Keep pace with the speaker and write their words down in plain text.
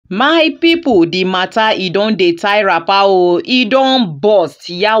My people, the matter e don dey tie wrapper o, e don burst,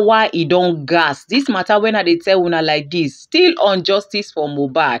 yawa e don gas. This matter when I dey tell una like this, still on justice for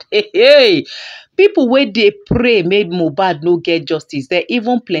Mohbad. Hey, people wey dey pray make Mohbad no get justice, there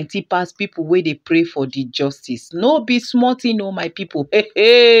even plenty pass people wey dey pray for the justice. No be small thing o, my people.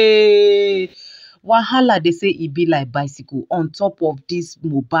 Hey. Wahala dey say e be like bicycle on top of this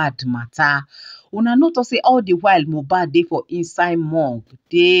Mohbad matter. Una no talk say all the while Mohbad dey for inside morgue,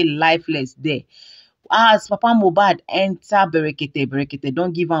 dey lifeless there. As Papa Mohbad enter Berekete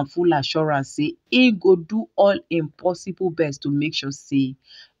don give am full assurance say e go do all impossible best to make sure say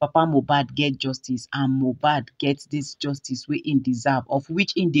Papa Mohbad get justice and Mohbad get this justice wey im deserve, of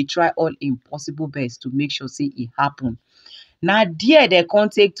which im dey try all impossible best to make sure say e happen. Na there dem come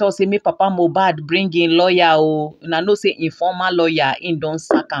take talk say make Papa Mohbad bring im lawyer o. Una know say im former lawyer im don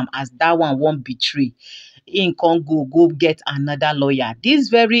sack am as that one wan betray. Im come go get another lawyer. This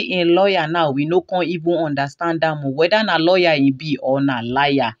very im lawyer now, we no come even understand am whether na lawyer im be or na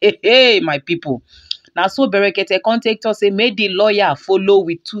liar. Hey, my people. Na so Berekete come take talk say make the lawyer follow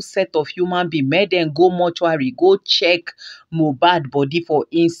with 2 sets of human being, make dem go mortuary go check Mohbad body for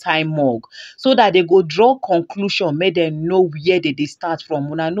inside morgue, so that they go draw conclusion, make dem know where they start from.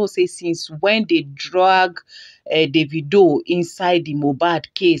 Una know say since when they drag Davido inside the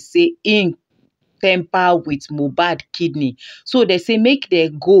Mohbad case, say im temper with Mohbad kidney, so they say make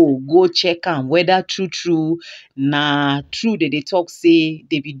dem go check am whether true na true they talk say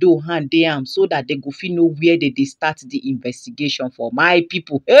Davido hand dey am, so that they go fit know where they start the investigation for. My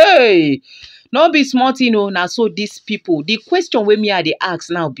people, hey, no be small thing o. Na so these people, the question wey me I dey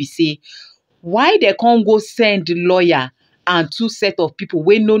ask now be say, why they can't go send lawyer and 2 sets of people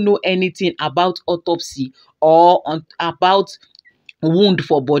wey no know anything about autopsy or about wound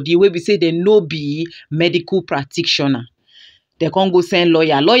for body, wey be say they no be medical practitioner? They can't go send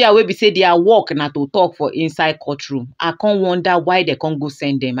lawyer wey be say their work na to talk for inside courtroom. I can't wonder why they can't go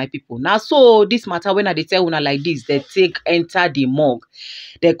send them, my people. Now so this matter when I dey tell una like this, they take enter the morgue,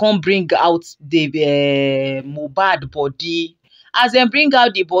 they can't bring out the Mohbad body. As dem bring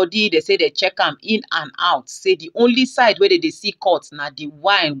out the body, they say they check am in and out. Say the only side where they see cut na the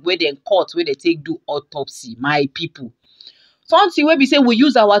one where they cut, where they take do autopsy. My people, something wey be say we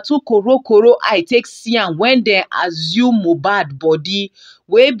use our 2 koro eye take see am when they assume Mohbad body,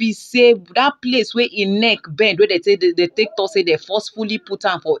 wey be say that place where im neck bend, where they take talk say they forcefully put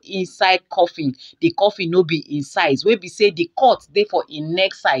am for inside coffin. The coffin no be inside, wey be say the cut dey for im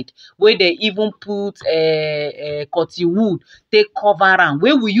neck side, where they even put cotton wood take cover am.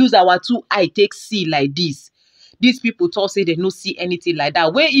 When we use our 2 eye take see like this, these people talk say they no see anything like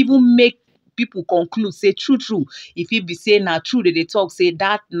that, wey even make people conclude say true if it be say na true, they talk say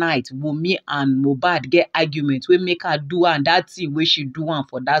that night Wunmi and Mohbad get argument wey make her do and that thing wey she do am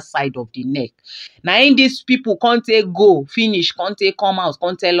for that side of the neck. Now in these people can't take go finish, can't take come out,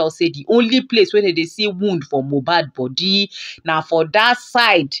 can't tell us say the only place where they see wound for Mohbad body now for that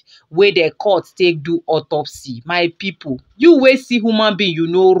side where the court take do autopsy. My people, you wey see human being you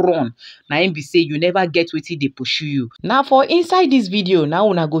no run, now im be say you never get wetin dey pursue you. Now for inside this video, now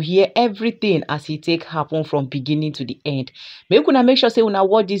una go hear everything as it take happen from beginning to the end. Make una make sure say una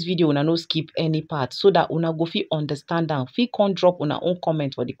watch this video, una no skip any part, so that una go fit understand and fit come drop una own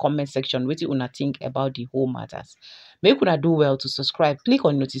comment for the comment section wetin una think about the whole matters. Make una do well to subscribe, click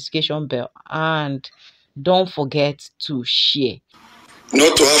on notification bell, and don't forget to share.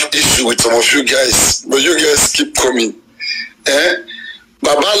 Not to have issue with some of you guys, but you guys keep coming.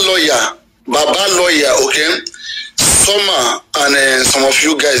 Baba lawyer, okay? Summer and some of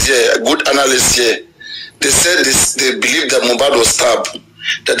you guys here, good analysts here, they said they believe that Mohbad was stabbed,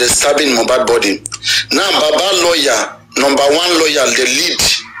 that they're stabbing Mohbad body. Now Baba lawyer, number 1 lawyer,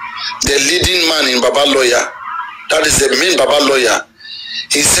 the leading man in Baba lawyer, that is the main Baba lawyer.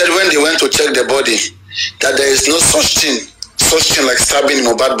 He said when they went to check the body, that there is no such thing like stabbing in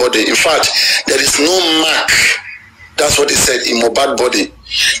Mohbad body. In fact, there is no mark. That's what he said in Mohbad body.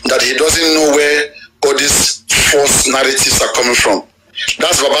 That he doesn't know where all these false narratives are coming from.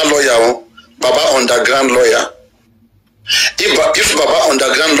 That's Baba lawyer, Baba underground lawyer. If Baba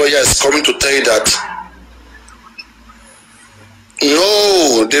underground lawyer is coming to tell you that,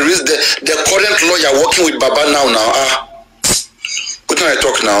 no, there is the current lawyer working with Baba now. What can I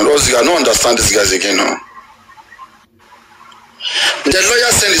talk now? I don't understand these guys again now. The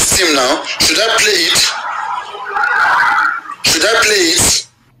lawyer sent his team now. Should I play it? Should I play it?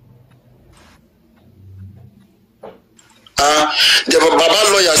 The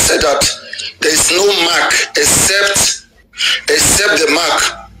Baba lawyer said that there is no mark except the mark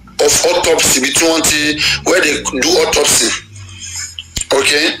of autopsy between where they do autopsy.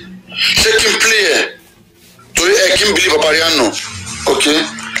 Okay? Take him play. To him believe Papariano. Okay?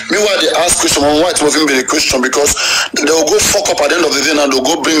 Meanwhile, they ask question on why it was even be the question because they will go fuck up at the end of the day and they'll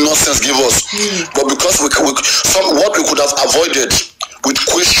go bring nonsense, give us. But because what we could have avoided with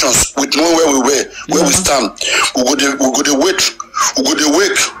questions, with knowing where we were, where we stand, we go to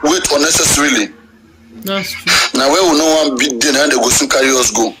wait unnecessarily. That's true. Now where we know one big day and they go soon carry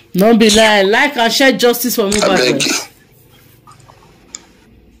us go. No be lie, like and share justice for Mohbad. I beg you.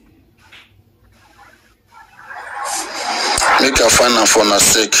 Make a find and for my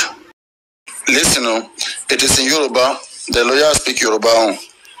sake. Listen, it is in Yoruba. The lawyer speak Yoruba.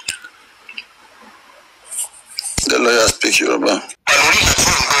 The lawyer speak Yoruba.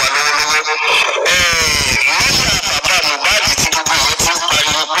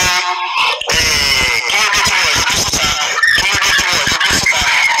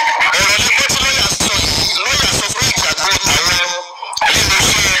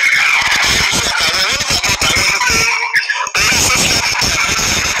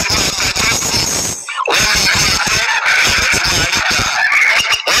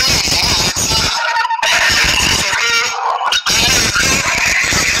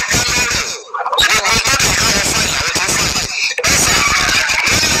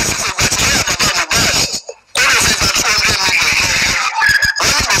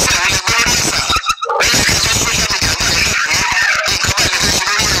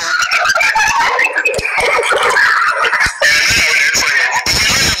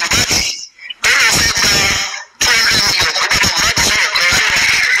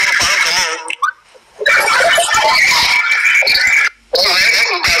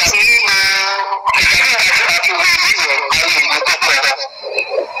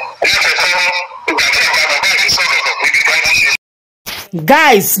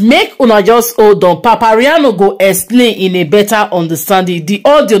 Guys, make una just hold on. Papariano go explain in a better understanding. The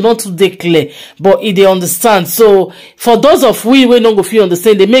audio not too dey clear, but they understand. So for those of we not go feel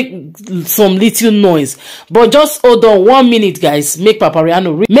understand, they make some little noise. But just hold on 1 minute, guys. Make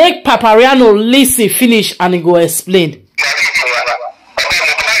Papariano listen, finish, and he go explain.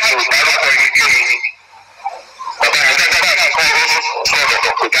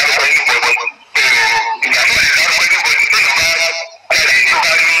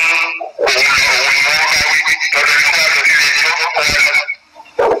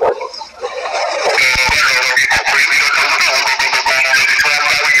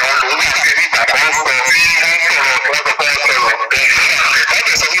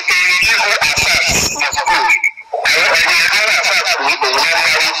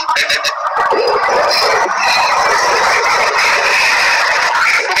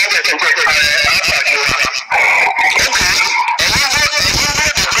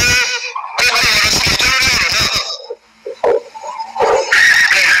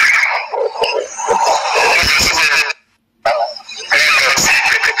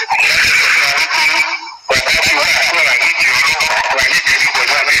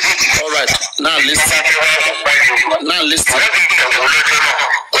 Now listen.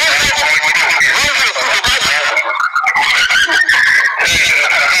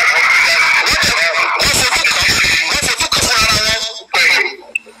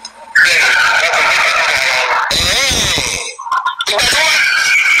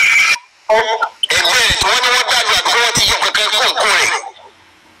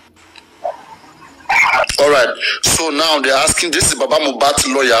 Alright, so now they're asking, this is Baba Mohbad's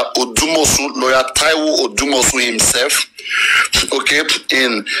lawyer, Odumosu, lawyer Taiwo Odumosu himself, okay,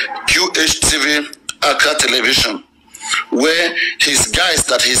 in QHTV Accra Television, where his guys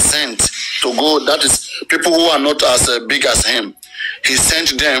that he sent to go, that is people who are not as big as him, he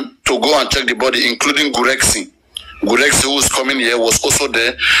sent them to go and check the body, including Gurexi. Gurexi, who is coming here, was also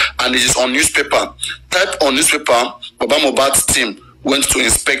there, and it is on newspaper. Type on newspaper, Baba Mohbad's team went to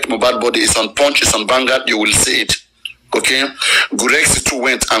inspect Mohbad body. It's on Punch, it's on Vanguard, you will see it. Okay? Gurexi too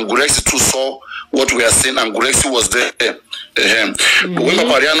went, and Gurexi too saw what we are saying, and Gurexi was there. But when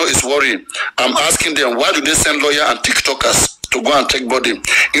Papariano is worried, I'm asking them, why do they send lawyer and TikTokers to go and take body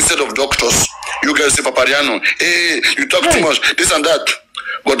instead of doctors? You guys say, Papariano, hey, you talk too much, this and that.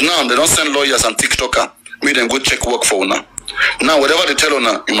 But now they don't send lawyers and TikToker. Make them go check work for una. Now, whatever they tell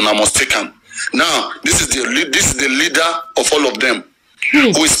una, you must take them. Now, this is the leader of all of them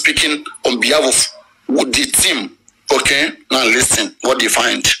who is speaking on behalf of the team. Okay? Now listen what they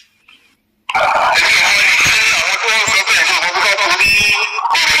find.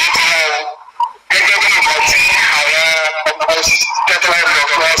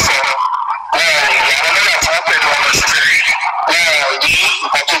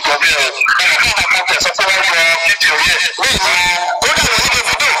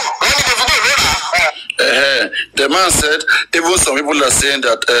 The man said, even some people are saying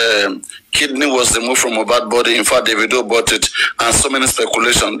that kidney was removed from Mohbad body. In fact, Davido bought it, and so many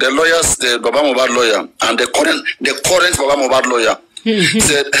speculation. The lawyers, the Papa Mohbad lawyer, and the current Papa Mohbad lawyer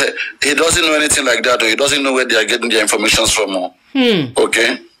said he doesn't know anything like that, or he doesn't know where they are getting their information from.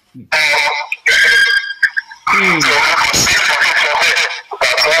 Okay.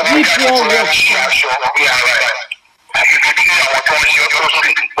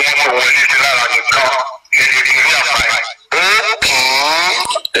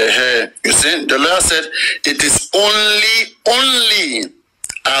 You see, the lawyer said it is only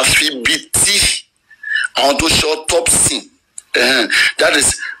affidavit on to show autopsy. That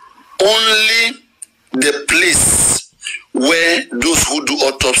is only the place where those who do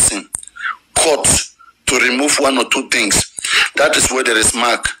autopsy cut to remove one or two things. That is where there is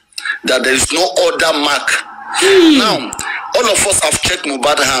mark. That there is no other mark. Now, all of us have checked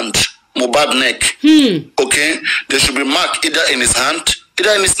Mohbad's hand, Mohbad's neck. Okay, there should be mark either in his hand,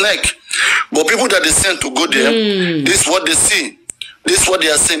 either in his neck. But people that they sent to go there, this is what they see. This is what they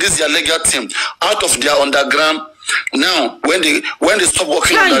are saying. This is their legal team. Out of their underground. Now, when they stop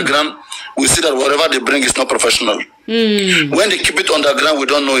working underground, we see that whatever they bring is not professional. When they keep it underground, we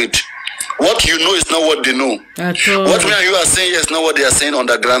don't know it. What you know is not what they know. What me and you are saying is not what they are saying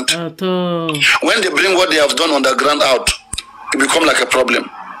underground. When they bring what they have done underground out, it becomes like a problem.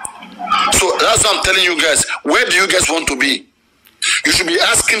 So that's what I'm telling you guys. Where do you guys want to be? You should be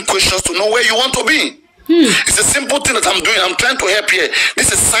asking questions to know where you want to be. It's a simple thing that I'm doing. I'm trying to help here.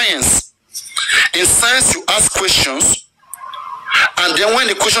 This is science. In science, you ask questions, and then when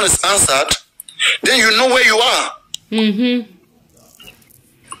the question is answered, then you know where you are.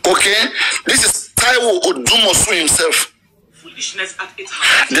 Okay? This is Taiwo Odumosu himself. Foolishness at its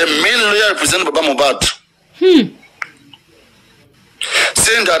heart. The main lawyer representing Papa Mohbad.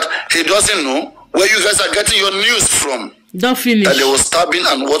 Saying that he doesn't know where you guys are getting your news from. Don't finish. That there was stabbing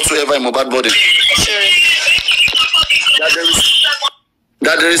and whatsoever in Mohbad body.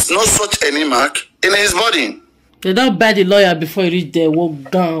 That there is no such any mark in his body. They don't buy the lawyer before he reach there,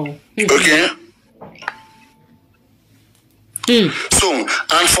 walk down. Okay. So,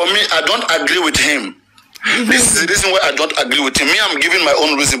 and for me, I don't agree with him. This is the reason why I don't agree with him. Me, I'm giving my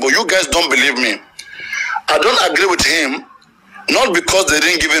own reason, but you guys don't believe me. I don't agree with him, not because they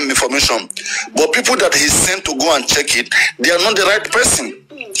didn't give him information, but people that he sent to go and check it, they are not the right person.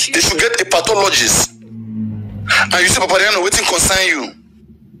 They should get a pathologist. And you say, Papa, they are not waiting concern you.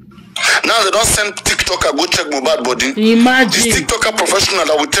 Now they don't send TikToker go check Mohbad body. Imagine. This TikToker professional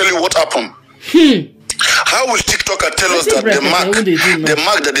that will tell you what happened. How will TikToker tell us that the mark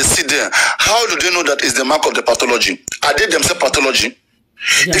that they see there, how do they know that is the mark of the pathology? Are they themselves pathology?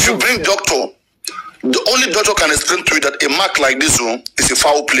 Yeah. If you bring doctor, the only doctor can explain to you that a mark like this is a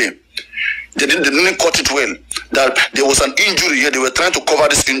foul play. They didn't cut it well. That there was an injury here. They were trying to cover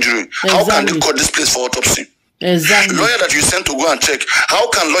this injury. Exactly. How can they cut this place for autopsy? Exactly. Lawyer that you sent to go and check, how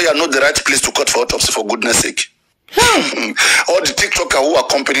can lawyer know the right place to cut for autopsy, for goodness sake? Or the TikToker who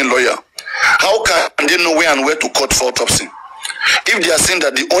accompany lawyer, how can they know where and where to cut for autopsy? If they are saying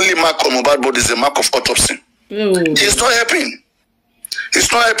that the only mark on Mohbad body is the mark of autopsy, it's not helping. It's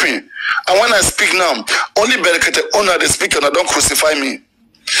not helping. And when I speak now, only Berekete honor the speaker and I don't crucify me.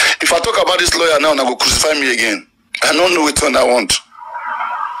 If I talk about this lawyer now, I go crucify me again. I don't know which one I want.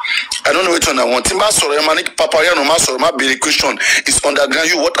 I don't know which one I want. My big question is underground.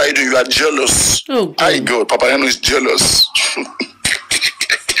 You, what are you doing? You are jealous. I go. Papayano is jealous.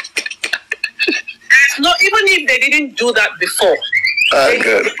 No, even if they didn't do that before, they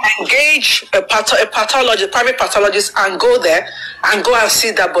engage a pathologist, private pathologist, and go there and go and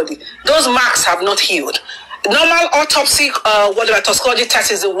see that body. Those marks have not healed. Normal autopsy, whatever toxicology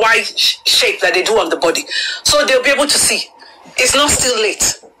test is the white shape that they do on the body, so they'll be able to see. It's not still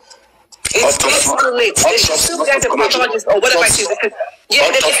late. It's still late. They should still get a pathologist or whatever it is.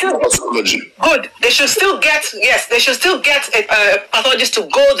 Yeah, they should still good. They should still get They should still get a pathologist to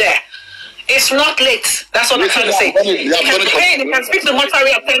go there. It's not late. That's what I'm trying to say. They can speak to the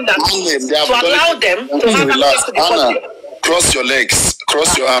mortuary attendant to allow them to have access to the body. Cross your legs,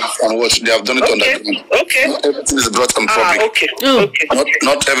 cross your arms and watch. They have done it on the ground. Okay. Not everything is brought on public.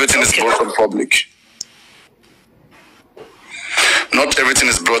 Not everything is brought on public. Not everything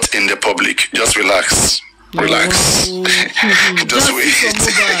is brought in the public. Just relax. Relax. Just wait.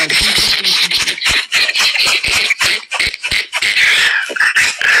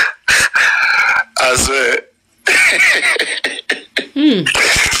 As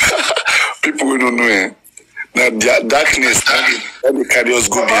people will don't know. Now the darkness that the carry us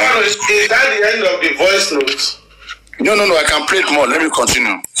go behind. Is that the end of the voice notes? No. I can play it more. Let me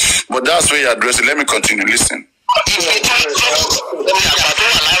continue. But that's where you address it. Let me continue. Listen.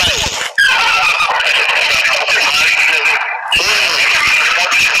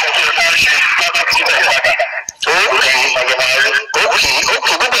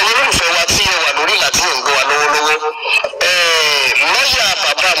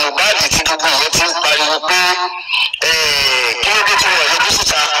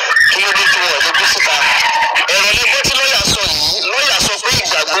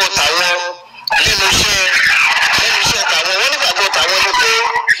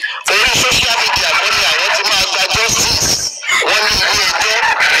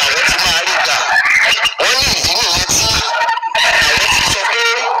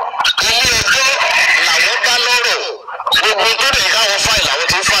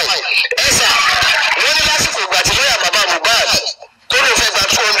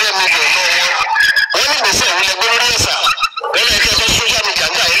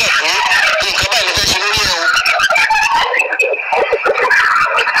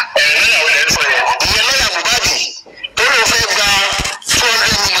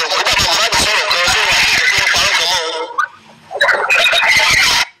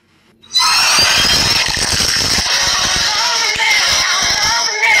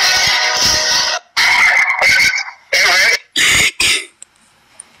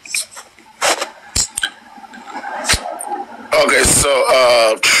 Okay, so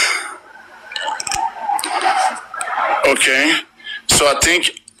okay, so I think,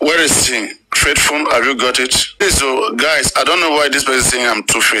 where is he? Faithful, have you got it? So guys, I don't know why this person is saying I'm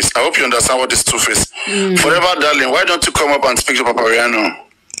two-faced. I hope you understand what is two-faced. Forever darling, why don't you come up and speak to Papa Riano?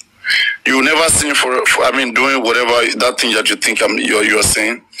 You never seen doing whatever that thing that you think you're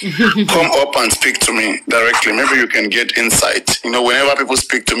saying. Come up and speak to me directly. Maybe you can get insight. You know, whenever people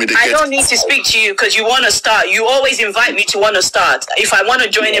speak to me, I don't need to speak to you because you want to start. You always invite me to want to start. If I want to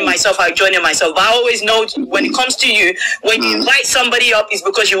join in myself, I'll join in myself. But I always know when it comes to you, when you invite somebody up, it's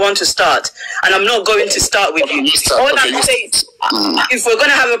because you want to start. And I'm not going to start with you. All I'm saying, if we're going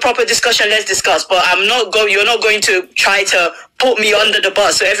to have a proper discussion, let's discuss. But you're not going to try to put me under the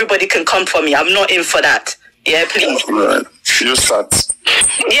bus so everybody can come for me. I'm not in for that. Yeah, please. Right. You start.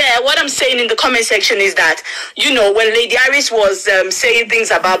 Yeah, what I'm saying in the comment section is that, you know, when Lady Iris was saying things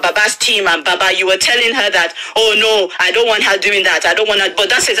about Baba's team and Baba, you were telling her that, oh no, I don't want her doing that. I don't want her. But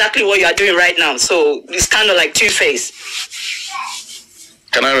that's exactly what you are doing right now. So it's kind of like two-faced.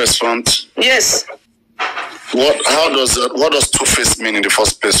 Can I respond? Yes. What does two-faced mean in the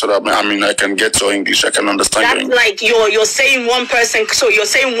first place? So that I can get your English, I can understand. That's your like you're saying one person, so you're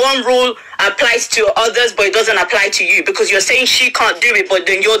saying one rule applies to others, but it doesn't apply to you because you're saying she can't do it, but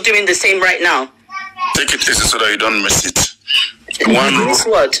then you're doing the same right now. Take it easy so that you don't miss it. One rule.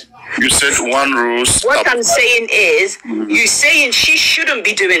 What? You said one rule. What I'm saying is, you're saying she shouldn't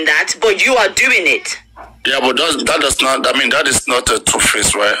be doing that, but you are doing it. Yeah, but that is not a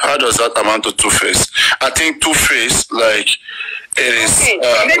two-face, right? How does that amount to two-face? I think two-face, like, it is... Okay,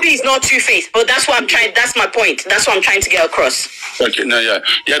 maybe it's not two-faced, but that's my point. That's what I'm trying to get across. Okay, no, yeah.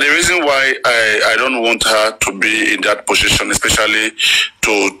 Yeah, the reason why I don't want her to be in that position, especially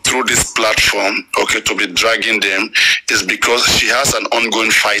through this platform, okay, to be dragging them, is because she has an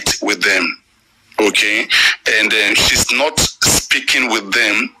ongoing fight with them. Okay, and then she's not speaking with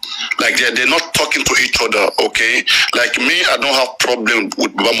them, like they're not talking to each other. Okay, like me, I don't have problem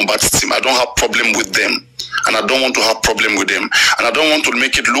with Papa Mohbad's team. I don't have problem with them, and I don't want to have problem with them, and I don't want to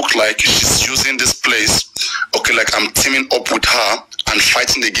make it look like she's using this place. Okay, like I'm teaming up with her and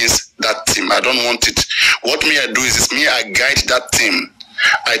fighting against that team. I don't want it. What I do is I guide that team.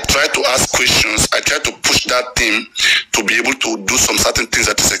 I try to ask questions. I try to push that team to be able to do some certain things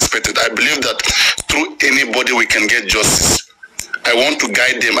that is expected. I believe that through anybody we can get justice. I want to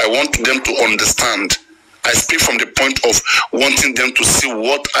guide them. I want them to understand. I speak from the point of wanting them to see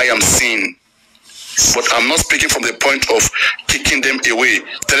what I am seeing. But I'm not speaking from the point of kicking them away,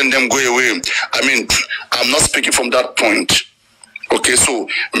 telling them go away. I'm not speaking from that point. Okay, so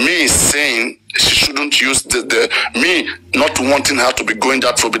me saying she shouldn't use me not wanting her to be going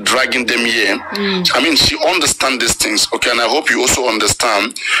that road, be dragging them here. She understands these things, okay, and I hope you also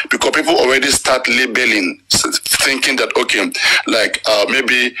understand, because people already start labeling, thinking that, okay, like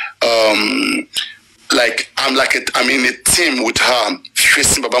maybe like I'm in a team with her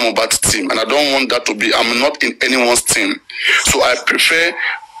facing Papa Mohbad's team, and I don't want that to be. I'm not in anyone's team, so I prefer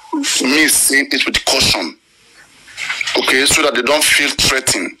me saying it with caution. Okay, so that they don't feel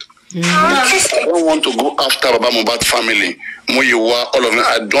threatened. I don't want to go after Baba Mohbad family. Muyiwa, all of them.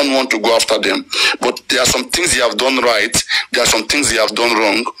 I don't want to go after them. But there are some things you have done right. There are some things you have done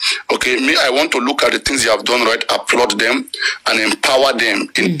wrong. Okay, me, I want to look at the things you have done right, applaud them, and empower them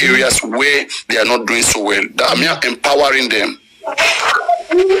in areas where they are not doing so well. I mean, empowering them.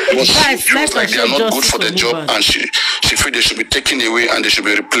 But she feels like they are not good for the job, and she feels they should be taken away and they should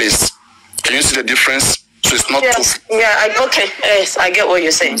be replaced. Can you see the difference? So it's not too. Okay. Yes, I get what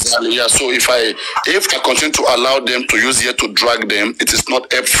you're saying. Yeah. So if I continue to allow them to use here to drag them, it is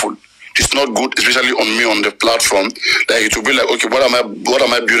not helpful. It's not good, especially on me on the platform. Like it will be like, okay, what am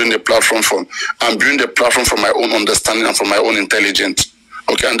I building the platform for? I'm building the platform for my own understanding and for my own intelligence.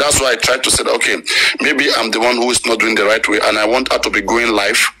 Okay, and that's why I try to say that, okay, maybe I'm the one who is not doing the right way, and I want her to be going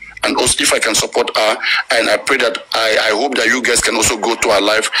live. And also, if I can support her, and I pray that I hope that you guys can also go to her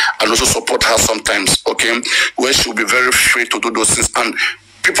life and also support her sometimes, okay? Where she'll be very free to do those things. And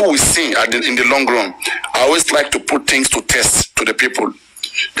people will see in the long run. I always like to put things to test to the people.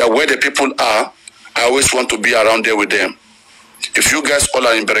 That where the people are, I always want to be around there with them. If you guys all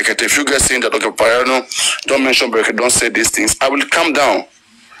are in Berekete, if you guys saying that, okay, Payano, don't mention Berekete, don't say these things, I will calm down.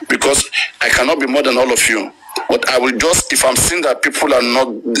 Because I cannot be more than all of you. But I will just, if I'm seeing that people are not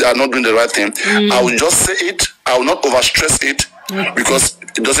doing the right thing, I will just say it. I will not overstress it because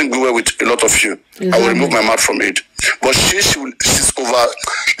it doesn't go well with a lot of you. I will remove my mouth from it. But she's over.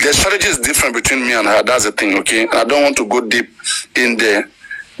 The strategy is different between me and her. That's the thing, okay? I don't want to go deep in there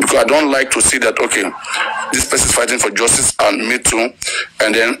because I don't like to see that, okay, this person is fighting for justice and me too,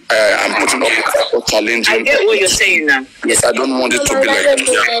 and then I'm putting up a challenge. I get what you're saying now. Yes, I don't want it to be like,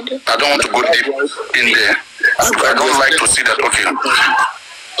 I don't want to go deep in there. I don't like to see that, okay,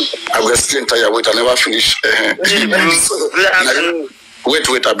 I will explain to you, wait, I never finish.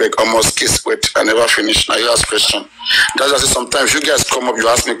 Wait, I beg, almost kiss, wait, I never finish. Now you ask question. That's why sometimes you guys come up, you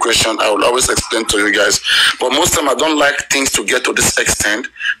ask me question, I will always explain to you guys. But most of the time I don't like things to get to this extent.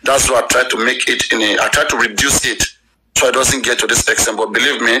 That's why I try to make it I try to reduce it so it doesn't get to this extent. But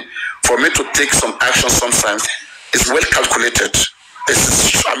believe me, for me to take some action sometimes, it's well calculated. It's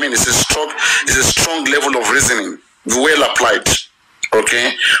a strong level of reasoning, well applied.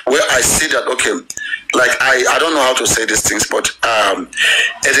 Okay, where I see that, okay, like I don't know how to say these things, but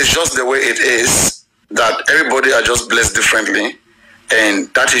it is just the way it is, that everybody are just blessed differently,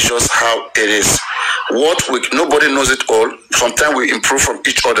 and that is just how it is. Nobody knows it all. Sometimes we improve from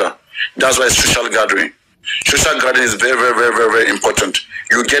each other. That's why it's social gathering. Social gathering is very, very, very, very, very important.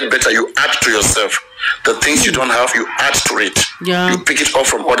 You get better, you add to yourself. The things you don't have, you add to it. Yeah. You pick it up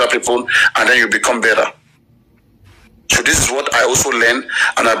from other people, and then you become better. So this is what I also learn,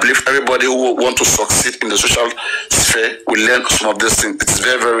 and I believe everybody who want to succeed in the social sphere will learn some of these things. It's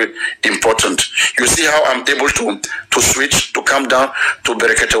very, very important. You see how I'm able to switch, to come down to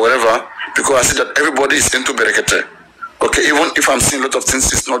Berekete, whatever, because I see that everybody is into Berekete. Okay, even if I'm seeing a lot of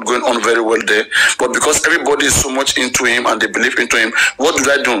things, it's not going on very well there. But because everybody is so much into him and they believe into him, what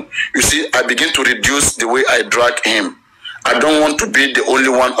do I do? You see, I begin to reduce the way I drag him. I don't want to be the only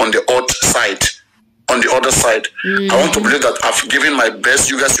one on the odd side. On the other side, I want to believe that I've given my best.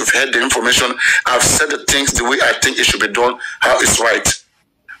 You guys, you've heard the information. I've said the things the way I think it should be done, how it's right.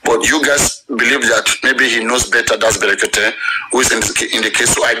 But you guys believe that maybe he knows better. That's Berekete, who is in the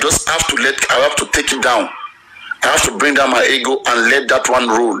case. So I just have to take it down. I have to bring down my ego and let that one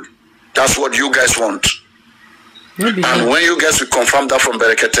rule. That's what you guys want. And when you guys will confirm that from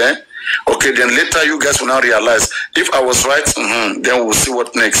Berekete, okay, then later you guys will now realize if I was right, then we'll see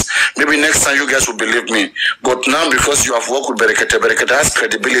what next. Maybe next time you guys will believe me. But now because you have worked with Berekete has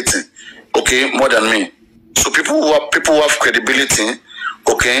credibility, okay, more than me. So people who have credibility,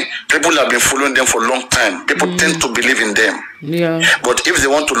 okay, people have been following them for a long time. People tend to believe in them. Yeah. But if they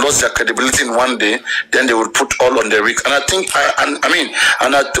want to lose their credibility in one day, then they will put all on the risk. And I think,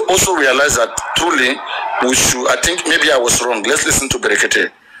 I also realize that truly I think maybe I was wrong. Let's listen to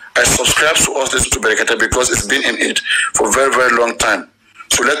Berekete. I subscribe to us listen to Berekete because it's been in it for a very, very long time.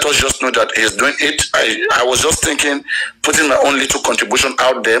 So let us just know that he's doing it. I was just thinking, putting my own little contribution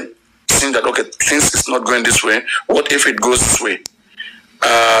out there, seeing that, okay, things is not going this way. What if it goes this way?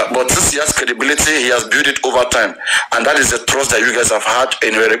 But since he has credibility, he has built it over time. And that is the trust that you guys have had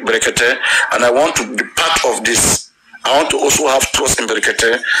in Berekete. And I want to be part of this. I want to also have trust in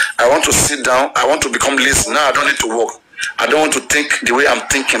Berekete. I want to sit down. I want to become lazy. Now I don't need to work. I don't want to think the way I'm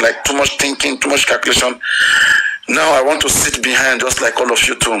thinking, like too much thinking, too much calculation. Now I want to sit behind just like all of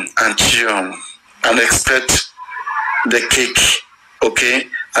you too and chill and expect the cake, okay?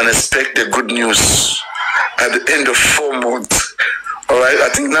 And expect the good news at the end of 4 months. All right, I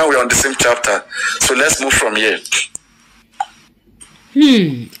think now we're on the same chapter. So let's move from here.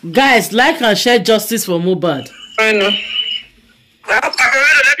 Guys, like and share justice for Mohbad. I know.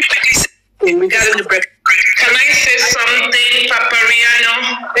 Paparino, let me quickly say regarding the break. Can I say something, Paparino?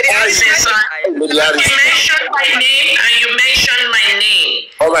 You mentioned my name and you mentioned my name.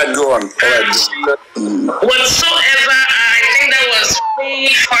 All right, go on. Whatsoever, I think that was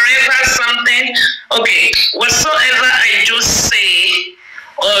forever something. Okay, whatsoever I do say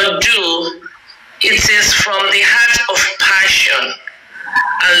or do, it is from the heart of passion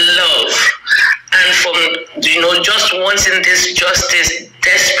and love, and from just wanting this justice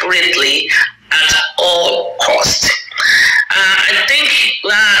desperately at all cost. I think,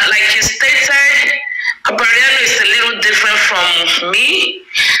 like you stated, Papariano is a little different from me.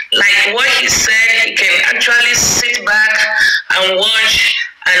 Like what he said, he can actually sit back and watch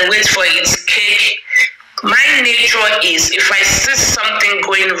and wait for its cake. My nature is, if I see something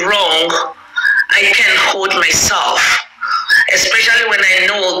going wrong, I can hold myself, especially when I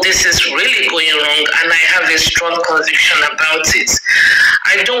know this is really going wrong and I have a strong conviction about it.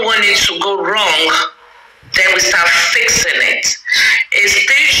 I don't want it to go wrong, then we start fixing it. A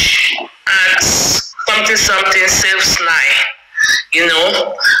stitch at something saves nine,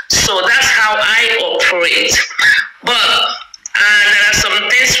 So that's how I operate. But there are some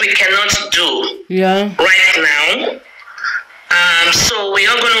things we cannot do right now. So we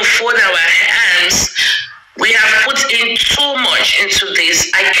are going to fold our hands. We have put in too much into this.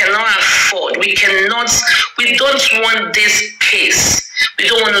 I cannot afford. We don't want this case. We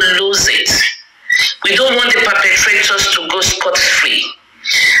don't want to lose it. We don't want the perpetrators to go scot-free.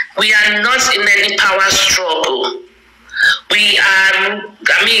 We are not in any power struggle.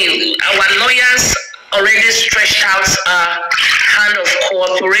 Our lawyers already stretched out a hand of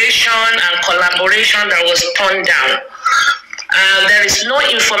cooperation and collaboration that was turned down. There is no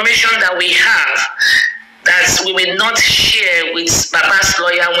information that we have that we will not share with Baba's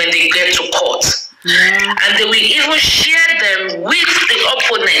lawyer when they get to court. And they will even share them with the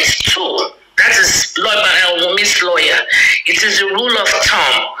opponent too. That is Miss Lawyer. It is a rule of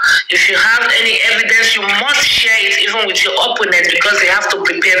thumb. If you have any evidence, you must share it even with your opponent because they have to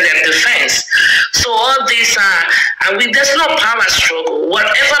prepare their defense. So all these there's no power struggle.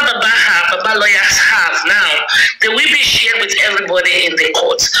 Whatever Baba lawyers have now, they will be shared with everybody in the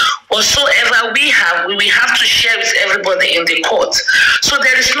court. Whatsoever we have, we will have to share with everybody in the court. So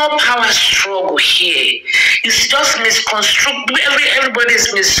there is no power struggle here. It's just everybody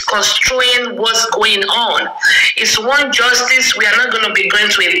is misconstruing what's going on. It's one justice. We are not going to be going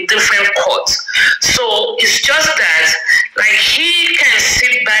to a different court. So it's just that, like, he can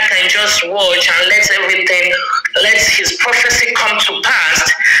sit back and just watch and let his prophecy come to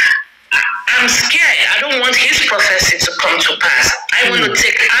pass. I'm scared. I don't want his prophecy to come to pass. I want to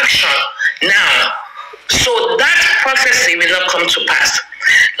take action now. So that prophecy will not come to pass.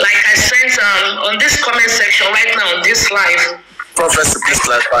 Like I sent on this comment section right now on this live. Prophecy, please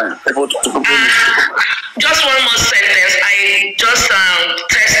clarify. Just one more sentence. I just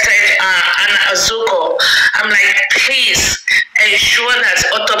tested Anna Azuko. I'm like, please ensure that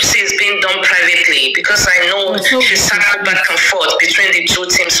autopsy is being done privately, because I know she circled back and forth between the two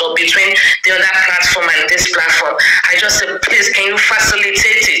teams or between the other platform and this platform. I just said, please, can you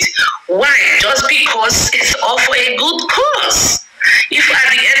facilitate it? Why? Just because it's all for a good cause. If at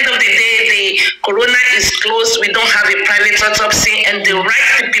the end of the day the corona is closed, we don't have a private autopsy, and they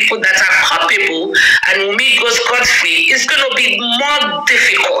write the people that are culpable and Wunmi goes scot-free, it's going to be more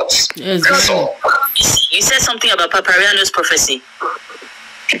difficult. Yes, that's all. You said something about Papariano's prophecy.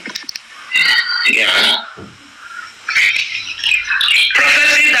 Yeah.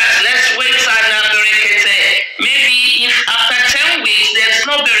 Prophecy that let's wait and maybe if after 10 weeks there's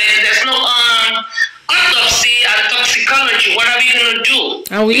no autopsy and toxicology, what are we going to do?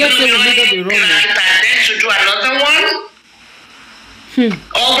 And we have to remember the wrong one. Then to do another one?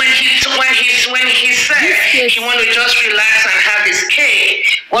 Or when he said he want to just relax and have his cake,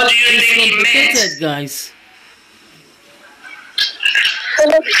 what do you think he meant? Guys.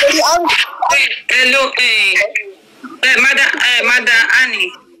 Hello, Madam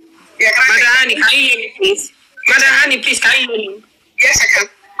Annie. Yeah, Madam Annie, can you hear me, please? Madam Annie, please, can you hear me? Yes, I can.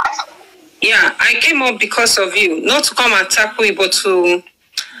 Yeah, I came up because of you, not to come and tackle you, but to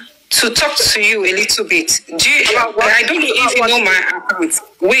talk to you a little bit. I don't know if you know my account.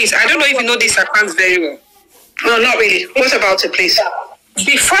 Wait, I don't know if you know this account very well. No, not really. What about it, please?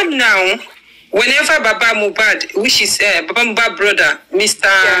 Before now, whenever Baba Mohbad, which is Baba Mohbad brother, Mr.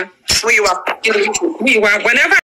 Yeah. Whenever